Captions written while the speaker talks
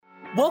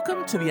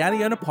Welcome to the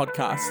Adiona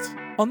podcast.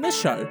 On this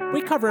show,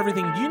 we cover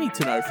everything you need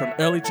to know from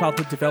early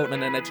childhood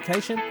development and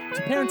education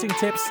to parenting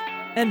tips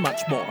and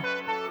much more.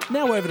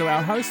 Now over to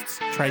our hosts,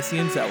 Tracy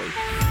and Zoe.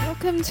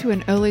 Welcome to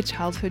an early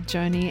childhood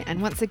journey,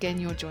 and once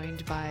again you're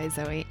joined by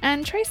Zoe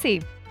and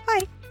Tracy.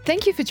 Hi.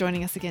 Thank you for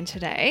joining us again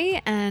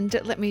today, and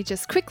let me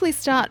just quickly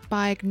start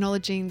by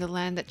acknowledging the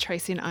land that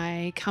Tracy and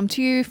I come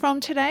to you from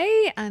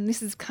today, and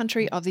this is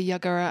country of the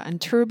Yagara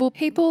and Turrbal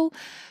people.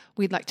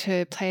 We'd like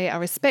to pay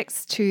our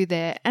respects to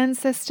their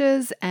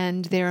ancestors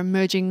and their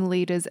emerging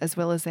leaders as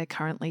well as their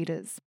current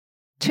leaders.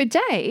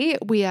 Today,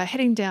 we are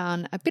heading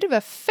down a bit of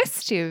a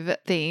festive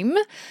theme.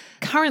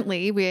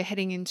 Currently, we're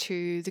heading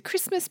into the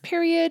Christmas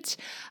period.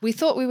 We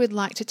thought we would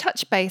like to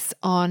touch base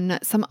on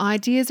some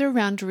ideas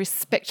around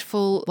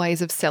respectful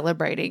ways of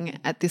celebrating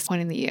at this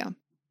point in the year.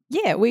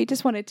 Yeah, we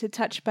just wanted to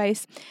touch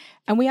base,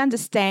 and we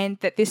understand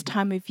that this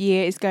time of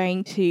year is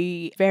going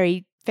to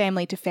vary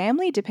family to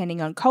family,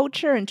 depending on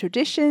culture and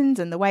traditions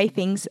and the way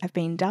things have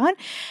been done.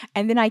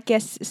 And then I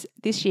guess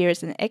this year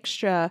is an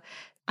extra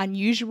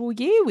unusual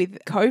year with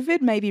COVID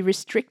maybe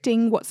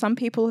restricting what some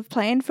people have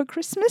planned for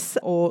Christmas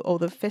or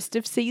the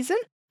festive season.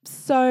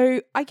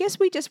 So I guess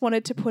we just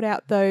wanted to put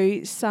out,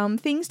 though, some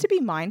things to be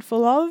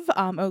mindful of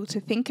or to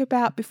think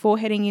about before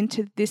heading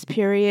into this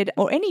period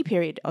or any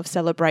period of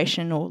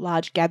celebration or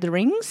large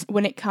gatherings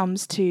when it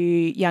comes to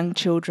young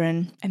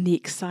children and the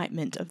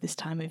excitement of this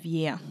time of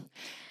year.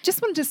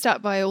 Just wanted to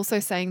start by also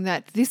saying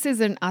that this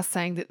isn't us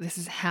saying that this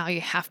is how you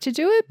have to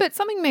do it, but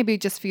something maybe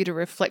just for you to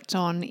reflect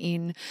on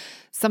in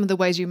some of the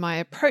ways you might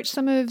approach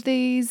some of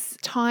these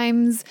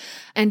times.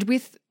 And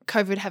with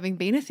COVID having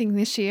been a thing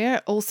this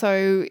year,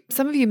 also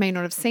some of you may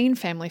not have seen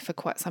family for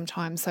quite some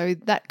time, so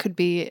that could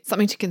be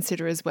something to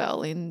consider as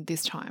well in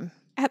this time.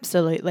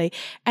 Absolutely.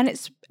 And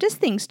it's just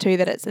things too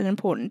that it's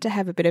important to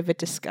have a bit of a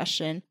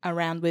discussion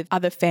around with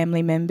other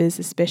family members,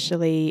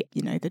 especially,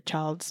 the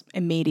child's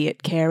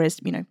immediate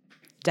carers,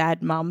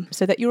 dad, mum,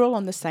 so that you're all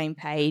on the same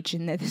page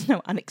and there's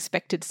no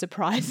unexpected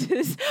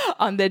surprises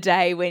on the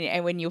day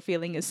when you're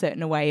feeling a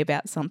certain way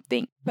about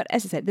something. But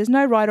as I said, there's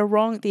no right or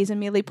wrong. These are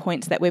merely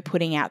points that we're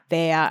putting out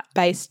there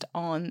based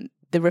on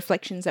the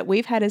reflections that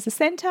we've had as a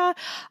centre,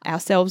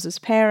 ourselves as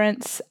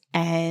parents,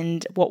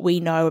 and what we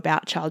know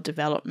about child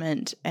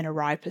development and a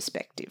RIE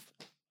perspective.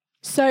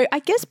 So I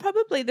guess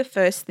probably the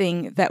first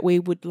thing that we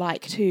would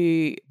like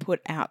to put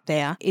out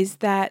there is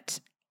that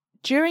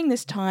during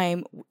this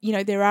time,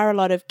 there are a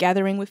lot of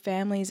gathering with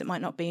families. It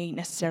might not be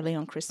necessarily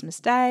on Christmas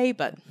Day,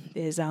 but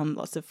there's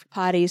lots of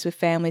parties with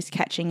families,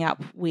 catching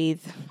up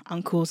with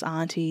uncles,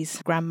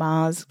 aunties,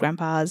 grandmas,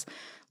 grandpas,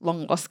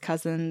 long-lost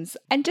cousins,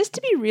 and just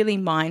to be really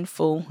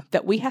mindful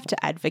that we have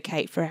to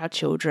advocate for our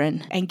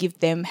children and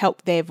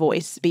help their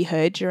voice be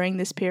heard during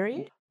this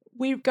period.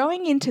 We're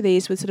going into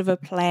these with sort of a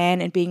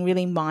plan and being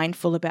really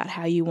mindful about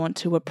how you want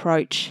to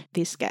approach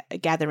these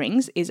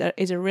gatherings is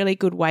a really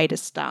good way to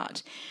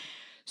start.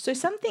 So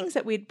some things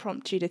that we'd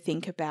prompt you to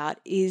think about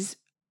is,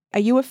 are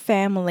you a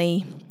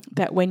family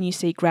that when you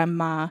see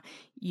grandma,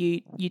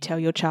 you tell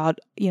your child,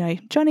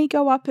 Johnny,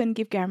 go up and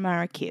give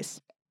grandma a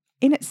kiss?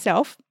 In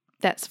itself,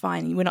 that's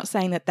fine. We're not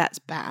saying that that's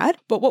bad.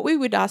 But what we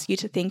would ask you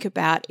to think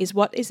about is,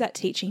 what is that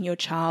teaching your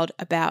child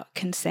about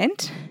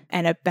consent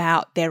and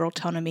about their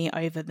autonomy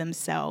over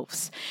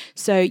themselves?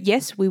 So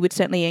yes, we would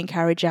certainly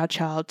encourage our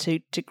child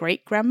to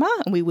greet grandma,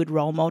 and we would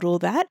role model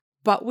that.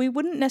 But we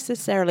wouldn't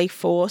necessarily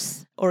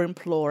force or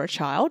implore a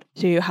child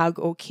to hug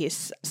or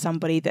kiss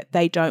somebody that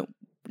they don't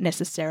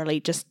necessarily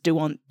just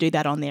do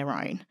that on their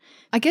own.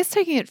 I guess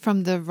taking it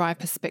from the RIE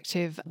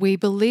perspective, we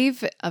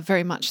believe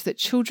very much that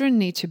children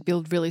need to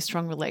build really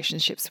strong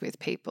relationships with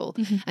people.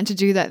 Mm-hmm. And to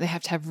do that, they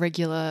have to have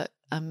regular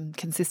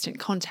consistent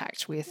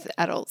contact with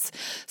adults.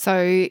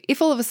 So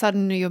if all of a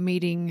sudden you're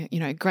meeting,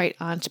 great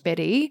Aunt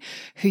Betty,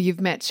 who you've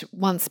met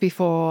once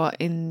before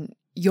in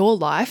your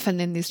life, and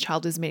then this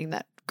child is meeting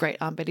that great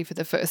Aunt Betty for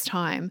the first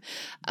time,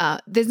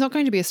 there's not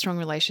going to be a strong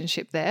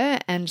relationship there.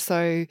 And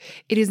so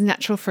it is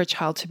natural for a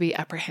child to be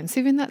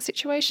apprehensive in that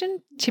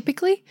situation,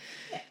 typically.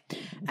 Yeah,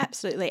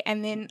 absolutely.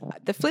 And then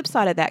the flip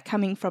side of that,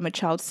 coming from a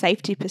child's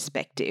safety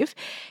perspective,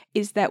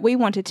 is that we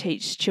want to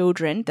teach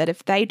children that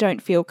if they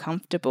don't feel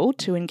comfortable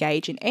to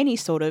engage in any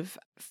sort of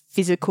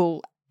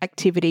physical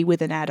activity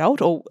with an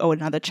adult or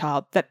another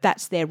child,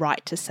 that's their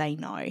right to say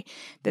no,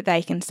 that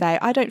they can say,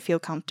 I don't feel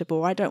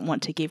comfortable, I don't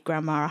want to give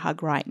grandma a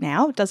hug right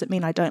now. It doesn't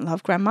mean I don't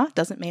love grandma, it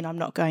doesn't mean I'm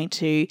not going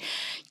to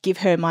give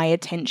her my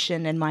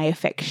attention and my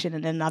affection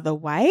in another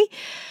way,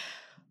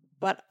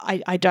 but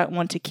I don't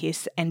want to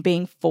kiss. And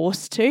being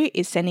forced to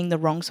is sending the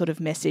wrong sort of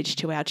message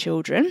to our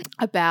children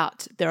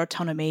about their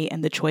autonomy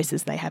and the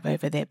choices they have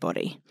over their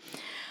body.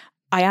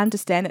 I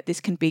understand that this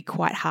can be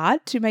quite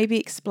hard to maybe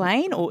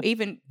explain or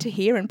even to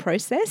hear and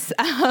process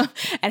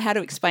and how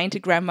to explain to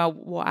grandma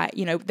why,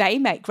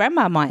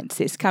 grandma might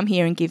insist, come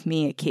here and give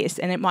me a kiss.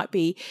 And it might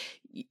be,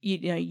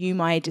 you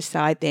might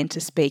decide then to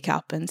speak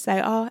up and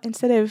say,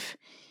 instead of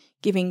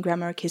giving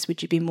grandma a kiss,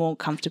 would you be more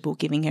comfortable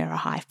giving her a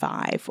high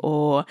five?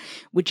 Or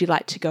would you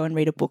like to go and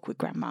read a book with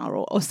grandma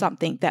or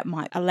something that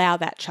might allow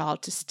that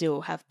child to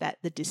still have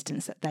the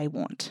distance that they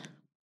want?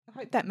 I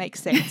hope that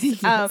makes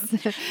sense.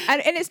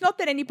 And it's not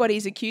that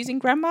anybody's accusing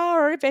grandma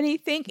or of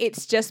anything.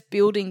 It's just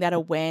building that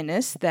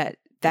awareness that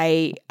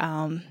they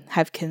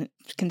have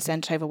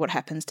consent over what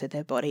happens to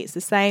their body. It's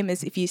the same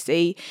as if you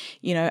see,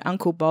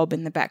 Uncle Bob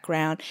in the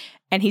background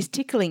and he's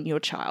tickling your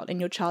child and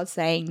your child's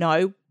saying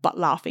no but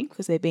laughing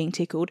because they're being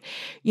tickled.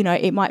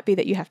 It might be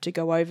that you have to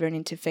go over and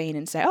intervene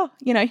and say,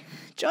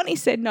 Johnny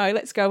said no,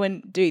 let's go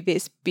and do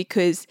this,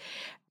 because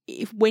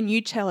when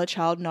you tell a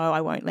child, no,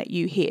 I won't let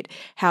you hit,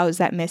 how is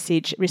that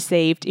message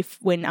received if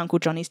when Uncle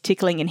Johnny's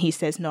tickling and he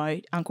says no,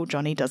 Uncle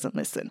Johnny doesn't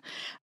listen?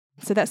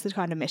 So that's the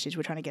kind of message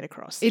we're trying to get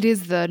across. It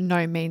is the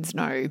no means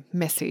no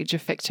message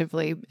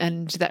effectively,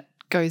 and that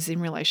goes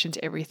in relation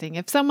to everything.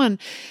 If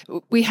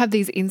we have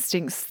these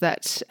instincts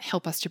that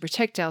help us to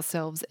protect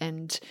ourselves,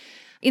 and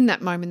in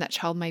that moment that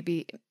child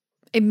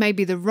it may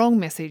be the wrong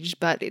message,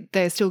 but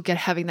they're still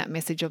having that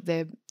message of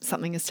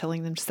something is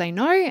telling them to say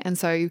no, and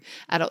so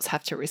adults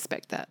have to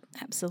respect that.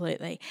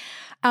 Absolutely.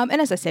 And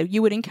as I said,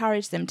 you would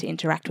encourage them to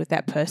interact with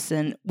that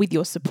person with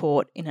your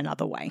support in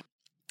another way.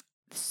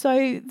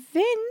 So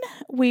then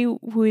we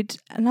would,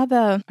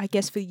 I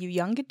guess for you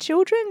younger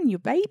children, your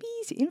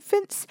babies, your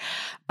infants,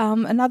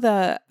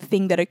 another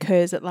thing that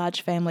occurs at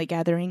large family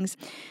gatherings,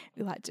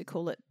 we like to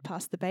call it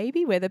pass the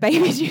baby, where the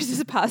baby's used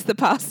as pass the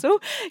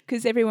parcel,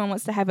 because everyone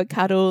wants to have a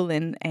cuddle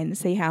and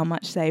see how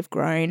much they've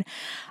grown.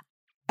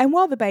 And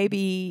while the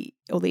baby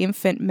or the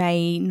infant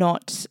may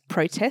not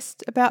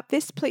protest about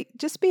this, please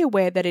just be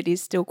aware that it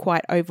is still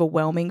quite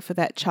overwhelming for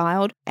that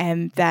child,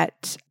 and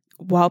that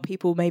while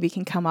people maybe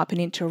can come up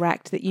and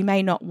interact, that you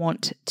may not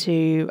want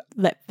to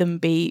let them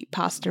be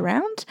passed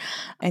around.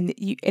 And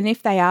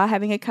if they are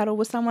having a cuddle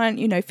with someone,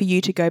 for you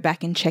to go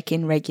back and check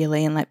in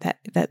regularly and let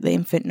the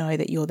infant know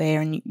that you're there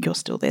and you're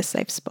still their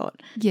safe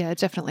spot. Yeah,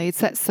 definitely.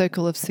 It's that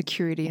circle of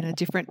security in a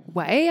different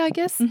way, I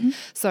guess. Mm-hmm.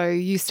 So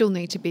you still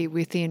need to be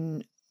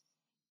within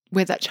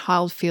where that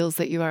child feels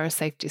that you are a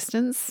safe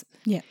distance.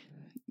 Yeah,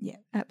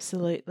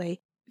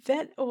 absolutely.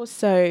 That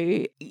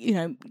also,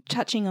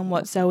 touching on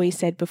what Zoe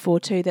said before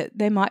too, that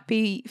there might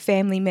be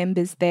family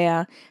members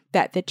there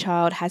that the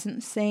child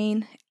hasn't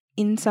seen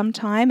in some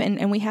time.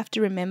 And we have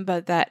to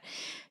remember that,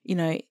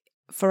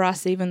 for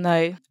us, even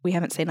though we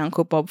haven't seen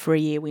Uncle Bob for a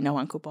year, we know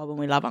Uncle Bob and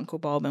we love Uncle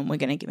Bob and we're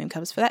going to give him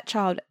covers. For that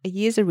child, a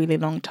year's a really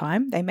long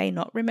time. They may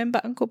not remember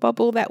Uncle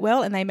Bob all that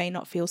well, and they may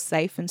not feel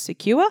safe and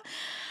secure.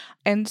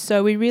 And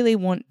so we really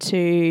want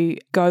to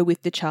go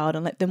with the child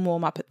and let them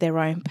warm up at their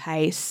own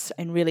pace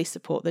and really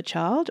support the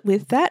child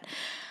with that.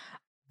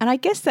 And I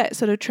guess that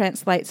sort of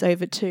translates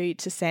over to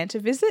Santa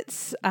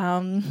visits.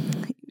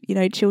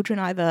 Children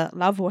either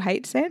love or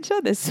hate Santa.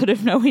 There's sort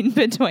of no in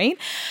between.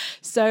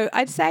 So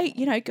I'd say,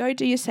 go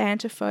do your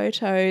Santa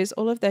photos,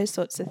 all of those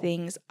sorts of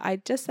things.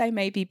 I'd just say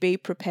maybe be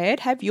prepared.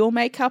 Have your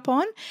makeup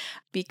on,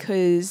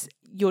 because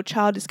your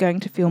child is going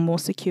to feel more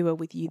secure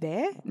with you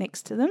there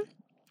next to them.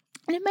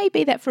 And it may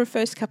be that for the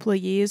first couple of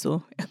years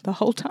or the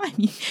whole time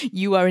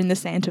you are in the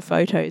Santa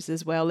photos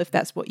as well, if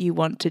that's what you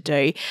want to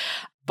do.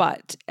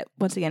 But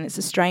once again, it's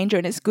a stranger,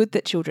 and it's good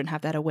that children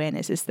have that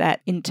awareness. It's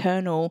that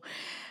internal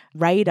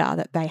radar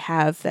that they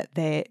have, that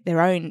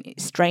their own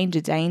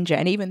stranger danger.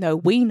 And even though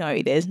we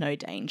know there's no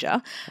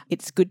danger,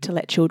 it's good to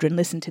let children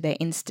listen to their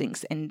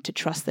instincts and to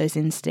trust those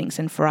instincts,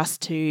 and for us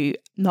to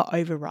not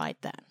override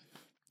that.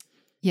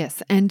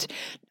 Yes, and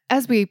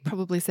as we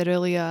probably said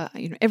earlier,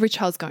 every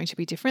child's going to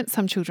be different.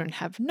 Some children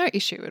have no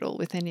issue at all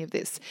with any of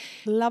this.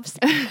 Love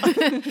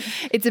Santa.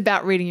 It's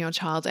about reading your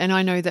child. And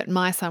I know that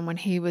my son, when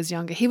he was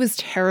younger, he was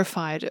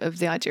terrified of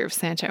the idea of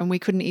Santa, and we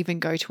couldn't even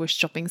go to a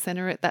shopping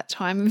centre at that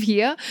time of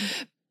year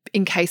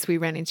in case we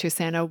ran into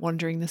Santa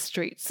wandering the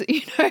streets,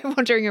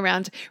 wandering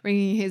around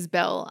ringing his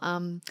bell.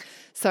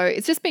 So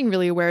it's just being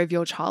really aware of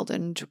your child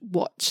and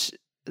what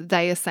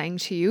they are saying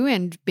to you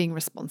and being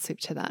responsive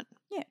to that.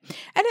 Yeah.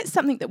 And it's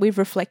something that we've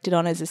reflected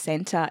on as a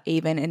centre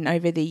even, and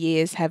over the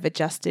years have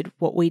adjusted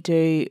what we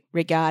do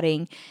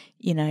regarding,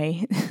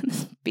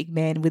 this big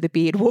man with a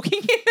beard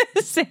walking in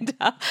the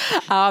centre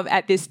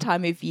at this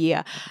time of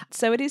year.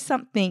 So it is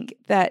something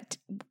that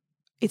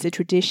it's a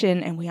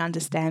tradition, and we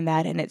understand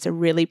that, and it's a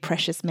really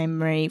precious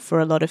memory for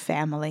a lot of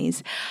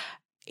families.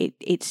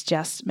 It's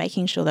just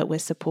making sure that we're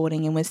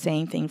supporting and we're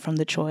seeing things from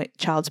the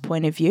child's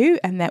point of view,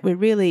 and that we're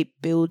really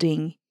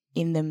building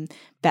in them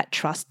that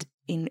trust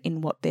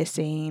in what they're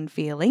seeing and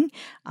feeling,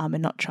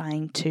 and not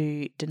trying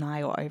to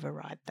deny or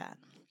override that.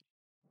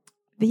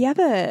 The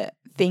other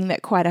thing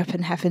that quite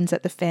often happens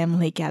at the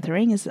family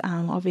gathering is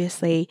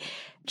obviously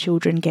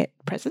children get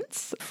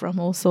presents from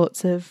all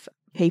sorts of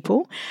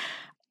people.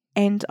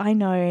 And I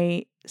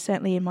know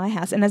certainly in my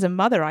house, and as a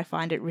mother, I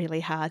find it really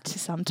hard to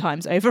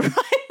sometimes override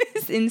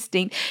this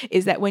instinct,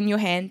 is that when you're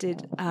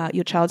handed,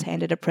 your child's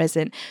handed a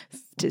present,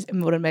 to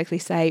automatically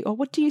say, "Oh,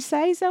 what do you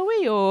say,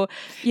 Zoe?" Or,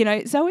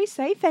 "Zoe,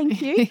 say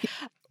thank you,"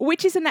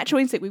 which is a natural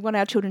instinct. We want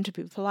our children to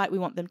be polite. We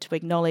want them to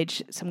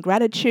acknowledge some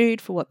gratitude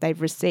for what they've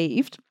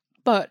received.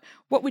 But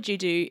what would you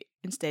do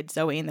instead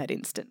Zoe in that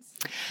instance?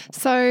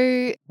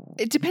 So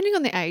depending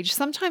on the age,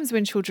 sometimes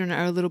when children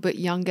are a little bit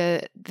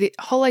younger, the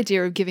whole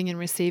idea of giving and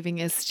receiving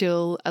is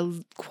still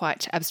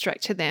quite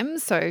abstract to them.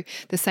 So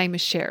the same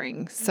as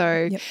sharing.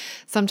 So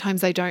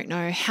sometimes they don't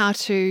know how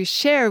to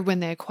share when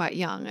they're quite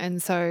young.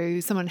 And so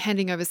someone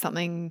handing over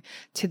something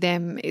to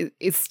them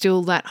is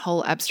still that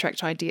whole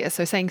abstract idea.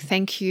 So saying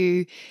thank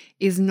you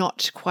is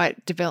not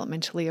quite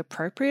developmentally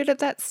appropriate at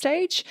that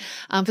stage.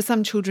 For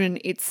some children,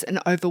 it's an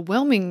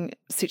overwhelming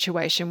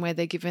situation where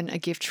they're given a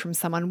gift from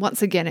someone.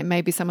 Once again, it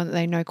may be someone that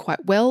they know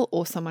quite well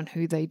or someone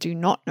who they do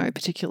not know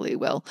particularly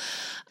well.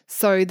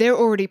 So they're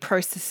already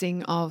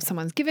processing of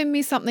someone's given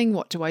me something,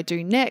 what do I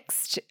do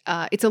next?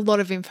 It's a lot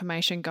of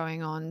information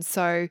going on.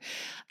 So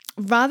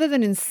rather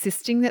than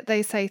insisting that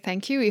they say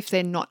thank you if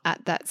they're not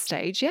at that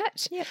stage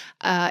yet,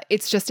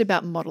 it's just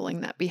about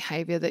modeling that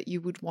behavior that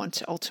you would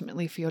want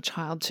ultimately for your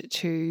child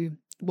to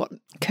what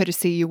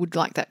courtesy you would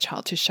like that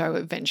child to show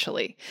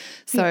eventually.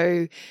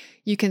 So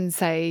you can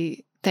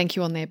say thank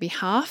you on their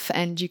behalf,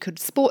 and you could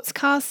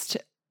sportscast,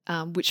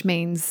 which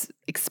means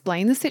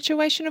explain the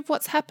situation of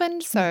what's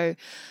happened. So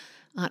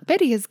Aunt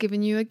Betty has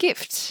given you a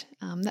gift.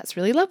 That's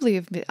really lovely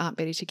of Aunt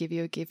Betty to give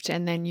you a gift.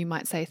 And then you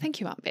might say,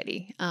 thank you, Aunt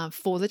Betty,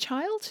 for the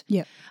child.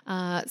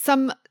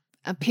 Some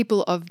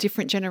people of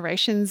different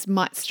generations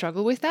might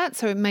struggle with that.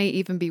 So it may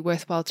even be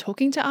worthwhile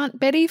talking to Aunt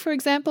Betty, for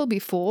example,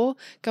 before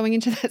going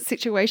into that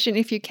situation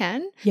if you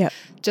can,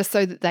 just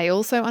so that they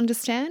also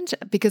understand.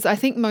 Because I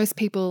think most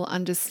people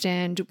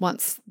understand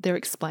once they're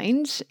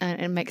explained and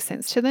it makes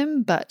sense to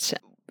them. But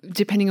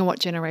depending on what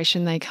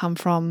generation they come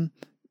from,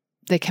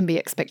 there can be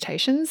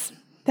expectations.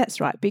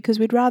 That's right, because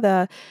we'd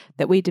rather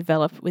that we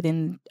develop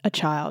within a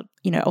child,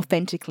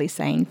 authentically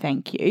saying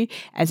thank you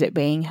as it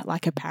being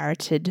like a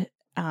parroted,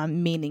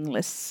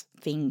 meaningless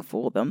thing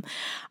for them.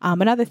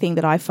 Another thing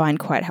that I find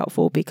quite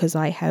helpful, because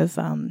I have,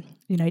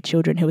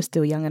 children who are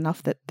still young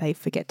enough that they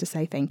forget to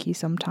say thank you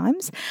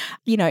sometimes,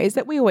 is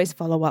that we always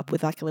follow up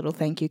with like a little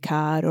thank you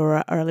card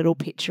or a little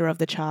picture of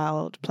the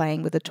child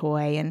playing with a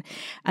toy. And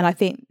I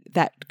think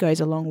that goes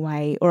a long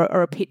way, or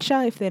a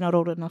picture if they're not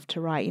old enough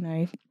to write,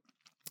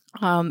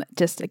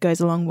 just it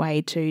goes a long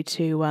way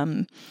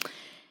to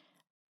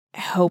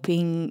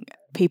helping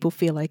people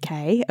feel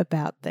okay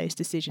about those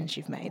decisions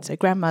you've made. So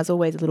grandma's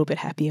always a little bit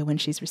happier when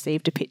she's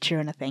received a picture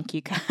and a thank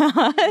you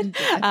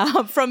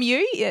card from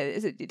you.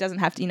 It doesn't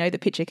have to, the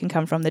picture can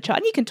come from the child.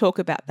 And you can talk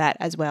about that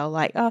as well.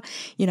 Like,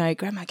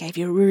 grandma gave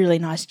you a really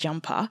nice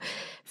jumper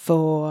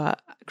for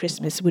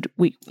Christmas.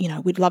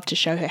 We'd love to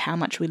show her how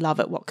much we love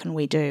it. What can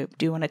we do?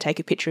 Do you want to take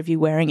a picture of you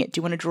wearing it? Do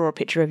you want to draw a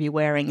picture of you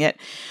wearing it?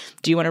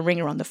 Do you want to ring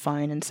her on the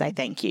phone and say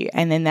thank you?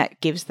 And then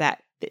that gives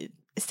that,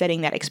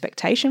 setting that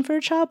expectation for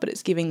a child, but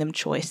it's giving them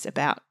choice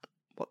about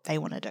what they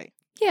want to do.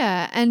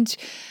 Yeah. And,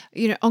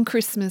 on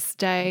Christmas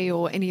Day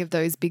or any of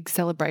those big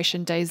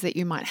celebration days that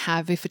you might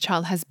have, if a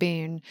child has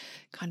been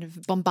kind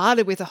of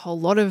bombarded with a whole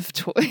lot of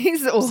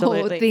toys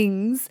or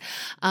things,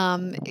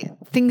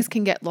 things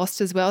can get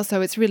lost as well. So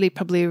it's really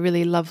probably a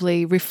really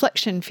lovely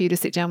reflection for you to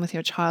sit down with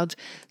your child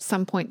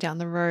some point down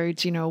the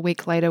road, a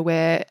week later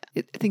where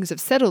things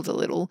have settled a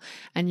little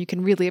and you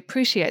can really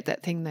appreciate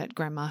that thing that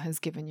grandma has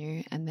given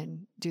you and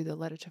then do the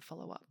letter to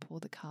follow up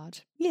or the card.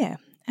 Yeah,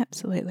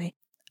 absolutely.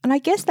 And I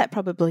guess that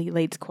probably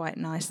leads quite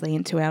nicely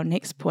into our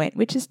next point,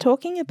 which is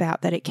talking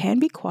about that it can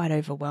be quite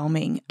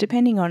overwhelming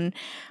depending on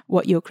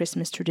what your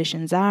Christmas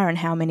traditions are and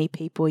how many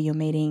people you're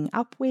meeting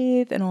up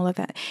with and all of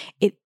that.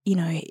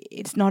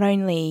 It's not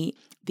only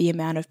the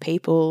amount of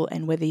people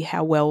and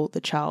how well the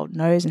child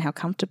knows and how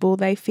comfortable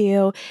they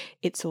feel.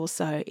 It's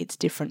also, it's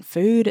different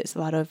food. It's a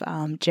lot of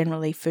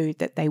generally food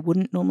that they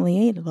wouldn't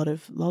normally eat, a lot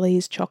of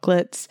lollies,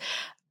 chocolates,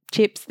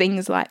 chips,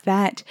 things like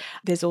that.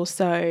 There's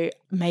also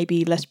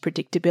maybe less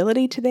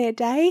predictability to their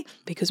day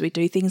because we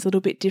do things a little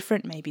bit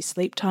different. Maybe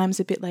sleep time's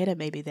a bit later.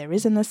 Maybe there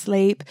isn't a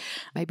sleep.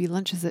 Maybe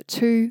lunch is at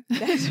 2.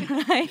 That's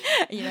right.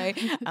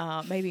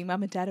 Maybe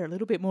mum and dad are a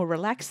little bit more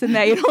relaxed than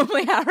they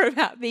normally are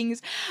about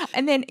things.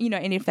 And then,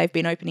 and if they've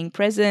been opening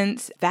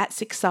presents,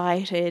 that's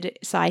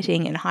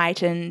exciting and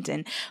heightened.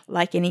 And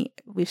like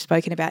we've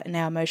spoken about in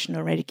our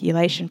emotional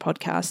regulation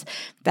podcast,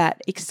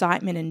 that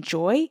excitement and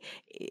joy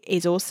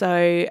is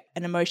also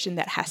an emotion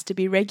that has to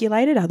be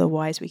regulated.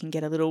 Otherwise, we can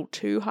get a little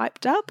too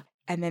hyped up.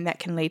 And then that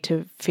can lead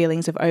to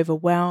feelings of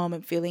overwhelm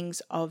and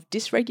feelings of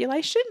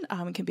dysregulation.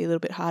 It can be a little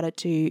bit harder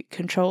to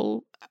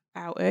control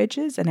our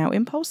urges and our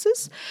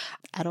impulses,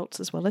 adults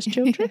as well as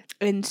children.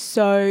 And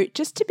so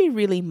just to be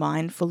really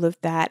mindful of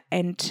that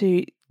and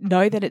to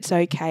know that it's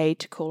okay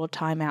to call a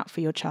time out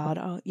for your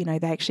child. They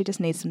actually just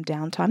need some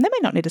downtime. They may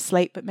not need to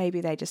sleep, but maybe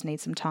they just need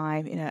some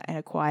time in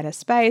a quieter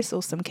space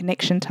or some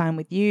connection time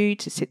with you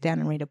to sit down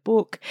and read a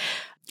book.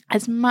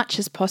 As much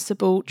as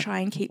possible, try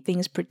and keep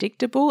things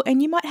predictable,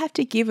 and you might have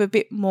to give a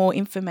bit more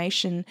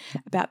information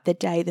about the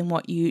day than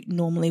what you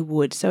normally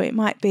would. So it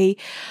might be,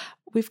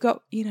 we've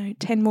got,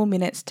 10 more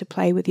minutes to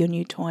play with your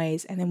new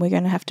toys, and then we're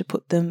going to have to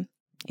put them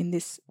in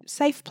this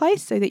safe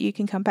place so that you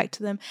can come back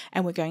to them,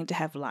 and we're going to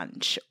have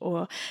lunch,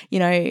 or,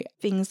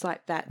 things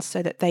like that,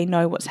 so that they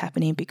know what's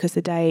happening, because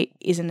the day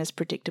isn't as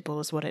predictable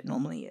as what it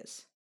normally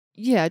is.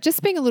 Yeah,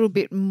 just being a little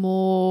bit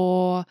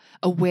more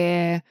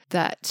aware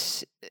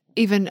that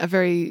even a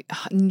very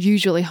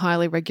usually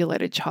highly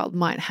regulated child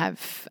might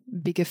have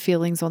bigger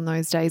feelings on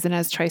those days. And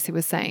as Tracy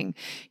was saying,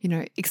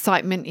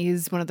 excitement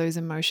is one of those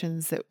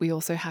emotions that we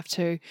also have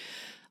to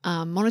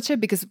monitor,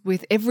 because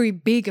with every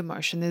big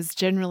emotion, there's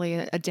generally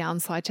a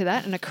downside to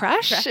that and a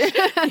crash.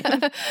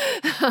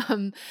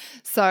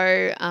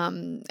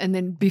 And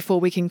then before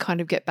we can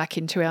kind of get back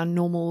into our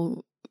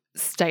normal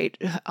state,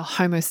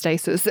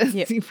 homeostasis, as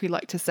if we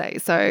like to say.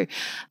 So,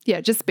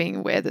 just being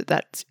aware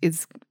that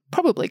is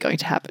probably going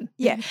to happen.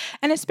 Yeah.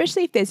 And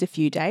especially if there's a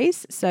few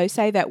days. So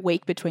say that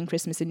week between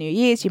Christmas and New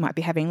Year's, you might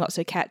be having lots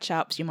of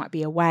catch-ups, you might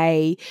be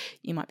away,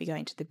 you might be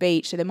going to the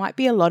beach. So there might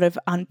be a lot of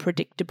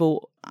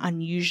unpredictable,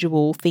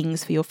 unusual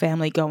things for your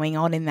family going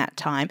on in that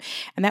time.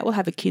 And that will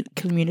have a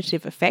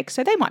cumulative effect.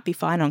 So they might be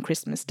fine on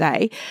Christmas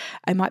Day.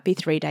 It might be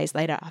 3 days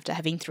later, after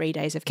having 3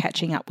 days of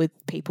catching up with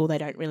people they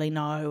don't really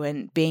know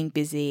and being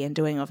busy and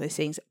doing all these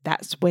things.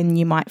 That's when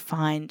you might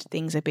find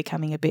things are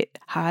becoming a bit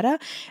harder.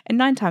 And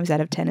 9 times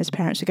out of 10, as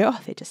parents, we go, oh,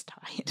 they're just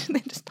tired.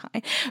 They're just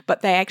tired.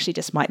 But they actually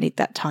just might need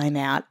that time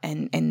out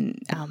and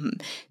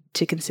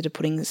to consider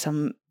putting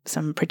some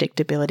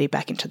predictability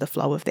back into the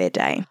flow of their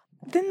day.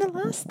 Then the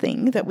last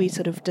thing that we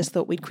sort of just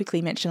thought we'd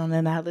quickly mention on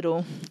in our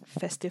little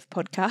festive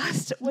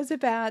podcast was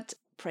about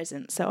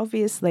presents. So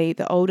obviously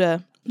the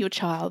older your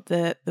child,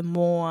 the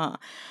more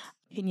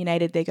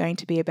opinionated they're going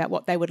to be about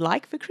what they would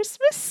like for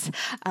Christmas.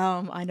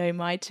 I know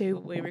my two,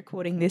 we're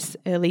recording this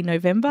early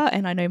November,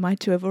 and I know my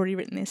two have already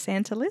written their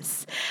Santa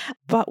lists.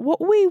 But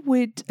what we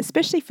would,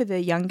 especially for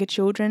the younger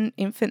children,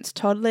 infants,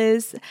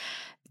 toddlers,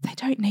 they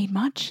don't need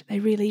much. They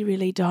really,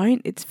 really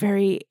don't. It's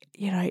very,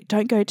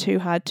 don't go too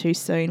hard too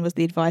soon was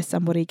the advice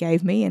somebody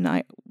gave me, and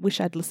I wish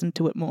I'd listened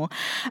to it more.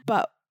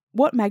 But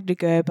what Magda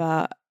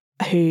Gerber,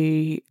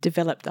 who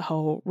developed the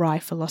whole Rye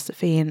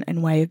philosophy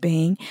and way of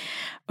being,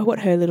 what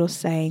her little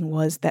saying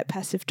was that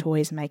passive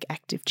toys make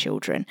active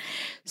children.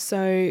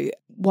 So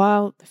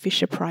while the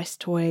Fisher-Price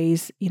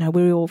toys,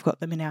 we all got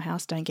them in our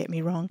house, don't get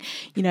me wrong,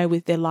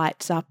 with their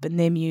lights up and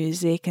their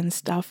music and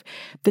stuff,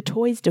 the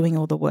toy's doing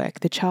all the work.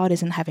 The child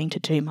isn't having to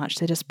do much.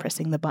 They're just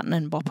pressing the button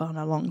and bopping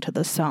along to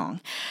the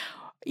song.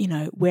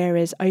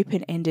 Whereas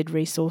open-ended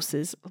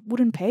resources,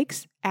 wooden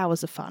pegs,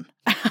 hours of fun.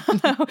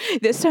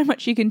 There's so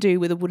much you can do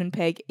with a wooden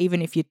peg,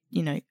 even if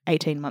you're,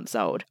 18 months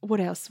old. What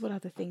else? What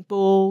other thing?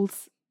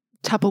 Balls.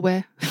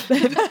 Tupperware.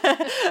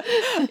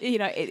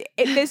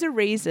 There's a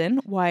reason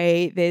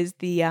why there's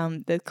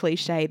the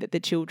cliche that the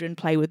children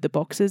play with the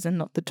boxes and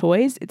not the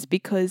toys. It's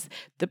because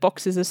the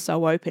boxes are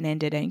so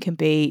open-ended and can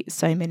be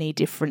so many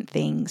different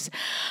things.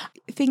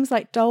 Things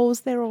like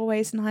dolls, they're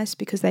always nice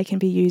because they can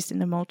be used in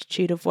a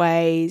multitude of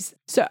ways.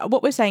 So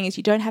what we're saying is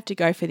you don't have to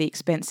go for the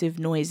expensive,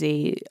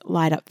 noisy,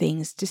 light-up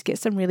things. Just get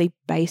some really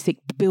basic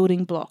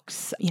building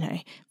blocks.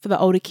 For the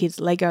older kids,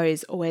 Lego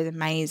is always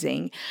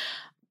amazing.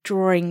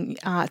 Drawing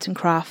art and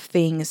craft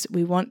things,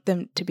 we want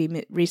them to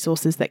be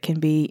resources that can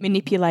be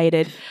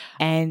manipulated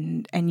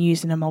and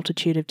used in a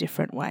multitude of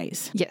different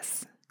ways.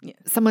 Yes. Yeah.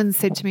 Someone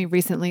said to me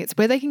recently, it's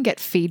where they can get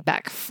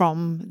feedback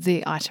from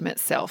the item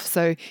itself.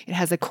 So it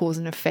has a cause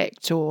and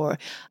effect, or,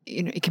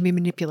 it can be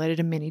manipulated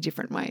in many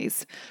different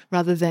ways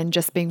rather than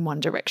just being one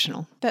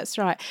directional. That's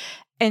right.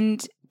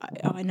 And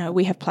I know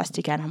we have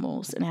plastic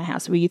animals in our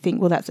house where you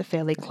think, well, that's a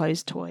fairly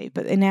closed toy.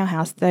 But in our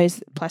house,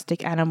 those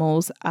plastic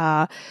animals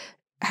have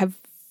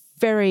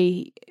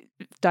very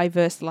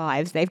diverse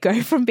lives. They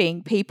go from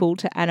being people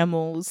to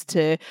animals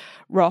to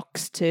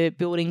rocks to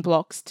building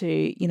blocks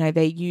to,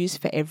 they're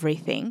used for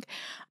everything.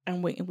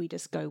 And we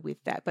just go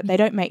with that. But they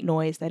don't make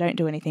noise. They don't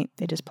do anything.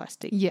 They're just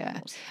plastic. Yeah.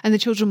 animals. And the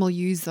children will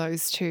use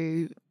those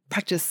to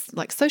practice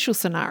like social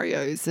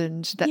scenarios,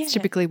 and that's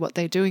typically what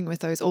they're doing with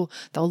those, or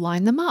they'll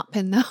line them up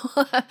and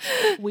they'll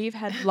We've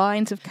had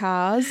lines of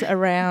cars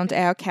around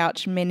our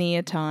couch many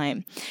a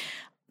time.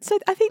 So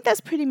I think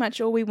that's pretty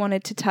much all we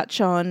wanted to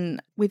touch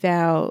on with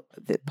the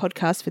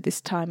podcast for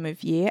this time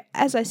of year.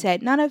 As I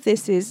said, none of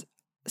this is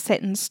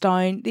set in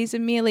stone. These are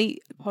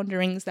merely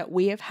ponderings that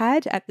we have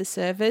had at the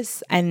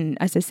service, and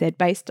as I said,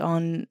 based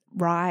on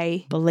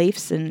Rye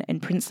beliefs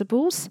and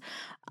principles.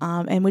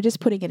 And we're just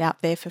putting it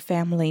out there for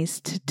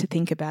families to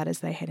think about as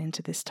they head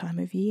into this time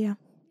of year.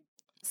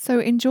 So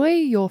enjoy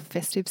your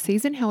festive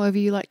season, however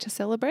you like to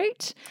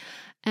celebrate.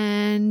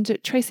 And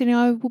Tracy and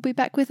I will be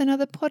back with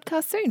another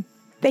podcast soon.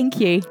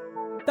 Thank you.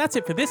 That's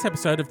it for this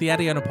episode of the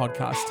Adiona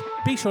podcast.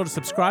 Be sure to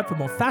subscribe for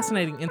more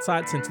fascinating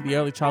insights into the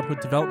early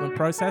childhood development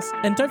process,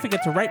 and don't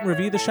forget to rate and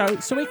review the show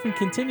so we can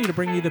continue to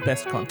bring you the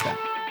best content.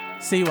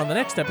 See you on the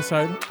next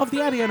episode of the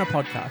Adiona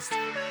podcast.